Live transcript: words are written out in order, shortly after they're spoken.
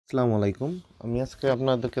আসসালামু আলাইকুম। আমি আজকে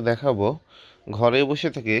আপনাদেরকে দেখাবো ঘরে বসে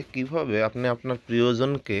থেকে কিভাবে আপনি আপনার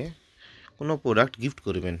প্রিয়জনকে কোনো প্রোডাক্ট গিফট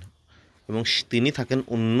করবেন এবং তিনি থাকেন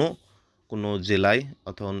অন্য কোনো জেলায়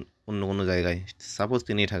অথবা অন্য কোনো জায়গায়। সাপোজ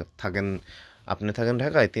তিনি থাকেন, আপনি থাকেন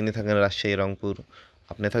ঢাকায়, তিনি থাকেন রাজশাহী, রংপুর,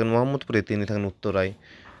 আপনি থাকেন মোহাম্মদপুরে, তিনি থাকেন উত্তরায়।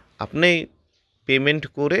 আপনি পেমেন্ট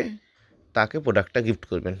করে তাকে প্রোডাক্টটা গিফট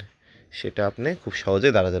করবেন। সেটা আপনি খুব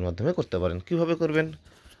সহজেই দারাজের মাধ্যমে করতে পারেন। কিভাবে করবেন?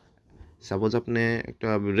 সাপোজ আপনি একটা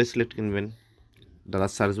ব্রেসলেট কিনবেন,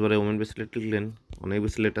 দারাজ সার্চ বারে ওমেন ব্রেসলেট লিখলেন, অনেক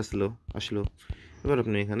ব্রেসলেট আসলো। এবার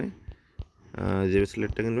আপনি এখানে যে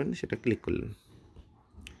ব্রেসলেটটা কিনবেন সেটা ক্লিক করলেন।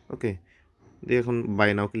 ওকে, দিয়ে এখন বাই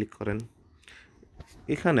নাও ক্লিক করেন।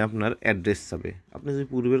 এখানে আপনার অ্যাড্রেস যাবে। আপনি যদি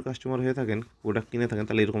পূর্বের কাস্টমার হয়ে থাকেন, প্রোডাক্ট কিনে থাকেন,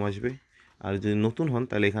 তাহলে এরকম আসবে। আর যদি নতুন হন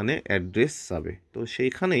তাহলে এখানে অ্যাড্রেস যাবে। তো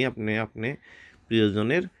সেইখানেই আপনি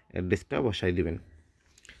প্রিয়জনের অ্যাড্রেসটা বসাই দিবেন।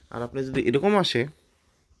 আর আপনি যদি এরকম আসে,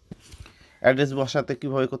 অ্যাড্রেস বসাতে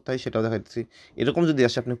কীভাবে করতে হয় সেটাও দেখাচ্ছি। এরকম যদি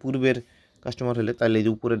আসে আপনি পূর্বের কাস্টমার হলে, তাহলে এই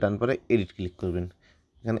যে উপরে ডান পারে এডিট ক্লিক করবেন,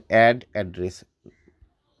 এখানে অ্যাড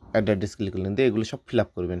অ্যাড্রেস ক্লিক করলেন, দিয়ে এগুলো সব ফিল আপ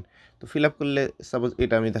করবেন। তো ফিল আপ করলে সাপোজ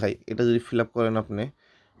এটা আমি দেখাই, এটা যদি ফিল আপ করেন আপনি,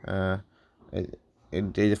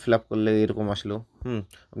 এই যে ফিল আপ করলে এরকম আসলো।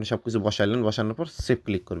 আপনি সব কিছু বসানোর পর সেভ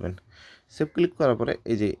ক্লিক করবেন। সেভ ক্লিক করার পরে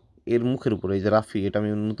এই যে এর মুখের উপরে এই যে রাফি, এটা আমি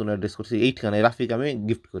নতুন অ্যাড্রেস করছি, এই ঠিকানায় রাফিকে আমি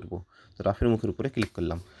গিফট করব। তো রাফির মুখের উপরে ক্লিক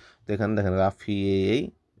করলাম। তো এখানে দেখেন রাফি এই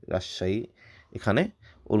রাজশাহী, এখানে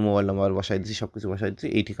ওর মোবাইল নাম্বার বসাই দিচ্ছি, সব কিছু বসাই দিচ্ছি,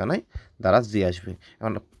 এই ঠিকানায় দারাজ দিয়ে আসবে।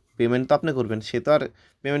 এখন পেমেন্ট তো আপনি করবেন, সে তো আর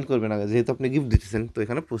পেমেন্ট করবে না, যেহেতু আপনি গিফট দিতেছেন। তো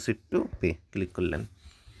এখানে প্রসিড টু পে ক্লিক করলেন।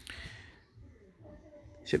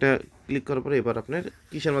 সেটা ক্লিক করার পরে এবার আপনার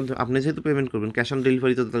কিসের মাধ্যমে আপনি যেহেতু পেমেন্ট করবেন, ক্যাশ অন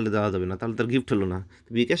ডেলিভারি তো তাহলে দেওয়া যাবে না, তাহলে তার গিফট হলো না।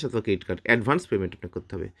 বিকাশ অথবা ক্রেডিট কার্ড অ্যাডভান্স পেমেন্ট আপনাকে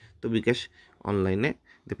করতে হবে। তো বিকাশ অনলাইনে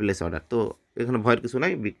প্লেস অর্ডার। তো এখানে ভয়ের কিছু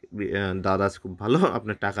নাই, দারাজ খুব ভালো,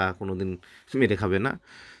 আপনার টাকা কোনো দিন মেরে খাবে না।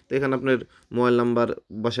 তো এখানে আপনার মোবাইল নাম্বার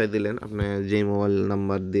বসাই দিলেন, আপনি যেই মোবাইল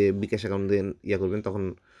নাম্বার দিয়ে বিকাশ অ্যাকাউন্ট দিয়ে করবেন, তখন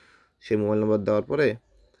সেই মোবাইল নাম্বার দেওয়ার পরে,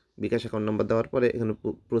 বিকাশ অ্যাকাউন্ট নাম্বার দেওয়ার পরে এখানে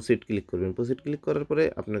প্রসিড ক্লিক করবেন। প্রসিড ক্লিক করার পরে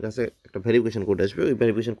আপনার কাছে একটা ভেরিফিকেশন কোড আসবে, ওই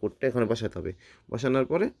ভেরিফিকেশন কোডটা এখানে বসাতে হবে। বসানোর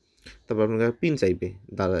পরে তারপর আপনার কাছে পিন চাইবে,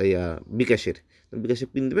 বিকাশের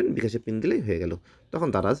পিন দেবেন, বিকাশের পিন দিলেই হয়ে গেল। তখন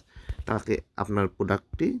দারাজ তাকে আপনার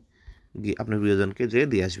প্রোডাক্টটি আপনার প্রিয়জনকে যেয়ে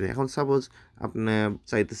দিয়ে আসবে। এখন সাপোজ আপনি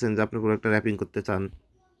চাইতেছেন যে আপনার প্রোডাক্টটা র্যাপিং করতে চান,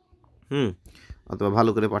 অথবা ভালো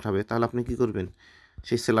করে পাঠাবে, তাহলে আপনি কী করবেন?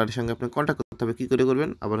 সেই সেলারের সঙ্গে আপনাকে কন্ট্যাক্ট করতে হবে। কী করে করবেন?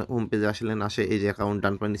 আবার হোম পেজে আসে এই যে অ্যাকাউন্ট,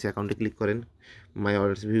 ডান পাশে নিচে অ্যাকাউন্টে ক্লিক করেন, মাই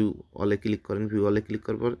অর্ডার্স ভিউ অলে ক্লিক করেন। ভিউ অলে ক্লিক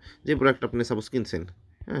করার পর যে প্রোডাক্ট আপনি সাপোজ কিনছেন,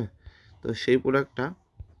 তো সেই প্রোডাক্টটা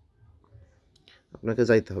আপনাকে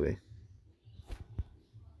যাইতে হবে,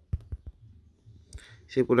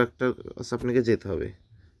 সেই প্রোডাক্টটার কাছে আপনাকে যেতে হবে।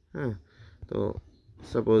 তো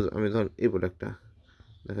সাপোজ আমি ধর এই প্রোডাক্টটা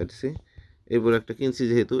দেখাচ্ছি, এই প্রোডাক্টটা কিনছি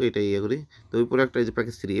যেহেতু, এটাই করি। তো ওই প্রোডাক্টটা এই যে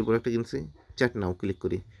প্যাকেজ 3, এই প্রোডাক্টটা কিনছি, চ্যাট নাও ক্লিক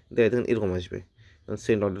করি, দেখেন এরকম আসবে।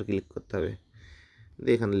 সেন্ড অর্ডার ক্লিক করতে হবে,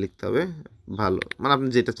 দিয়ে এখানে লিখতে হবে ভালো, মানে আপনি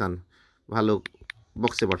যেটা চান, ভালো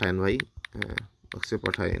বক্সে পাঠায়েন ভাই, বক্সে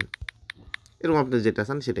পাঠায়েন, এরকম আপনি যেটা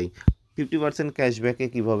চান সেটাই। 50% ক্যাশব্যাকে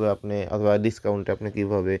কীভাবে আপনি, অথবা ডিসকাউন্টে আপনি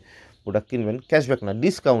কীভাবে প্রোডাক্ট কিনবেন, ক্যাশব্যাক না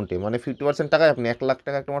ডিসকাউন্টে, মানে 50% টাকায় আপনি 1 লাখ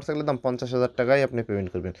টাকা একটা মোটরসাইকেলের দাম 50,000 টাকায় আপনি পেমেন্ট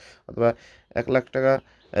করবেন, অথবা 1 লাখ টাকা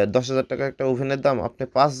 10,000 টাকা একটা ওভেনের দাম আপনি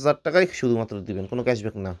 5,000 টাকায় শুধুমাত্র দিবেন, কোনো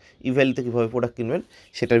ক্যাশব্যাক না। ইভ্যালিতে কীভাবে প্রোডাক্ট কিনবেন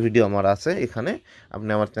সেটার ভিডিও আমার আছে এখানে, আপনি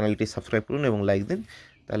আমার চ্যানেলটি সাবস্ক্রাইব করুন এবং লাইক দিন,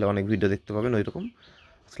 তাহলে অনেক ভিডিও দেখতে পাবেন ওইরকম।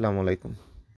 আসসালামু আলাইকুম।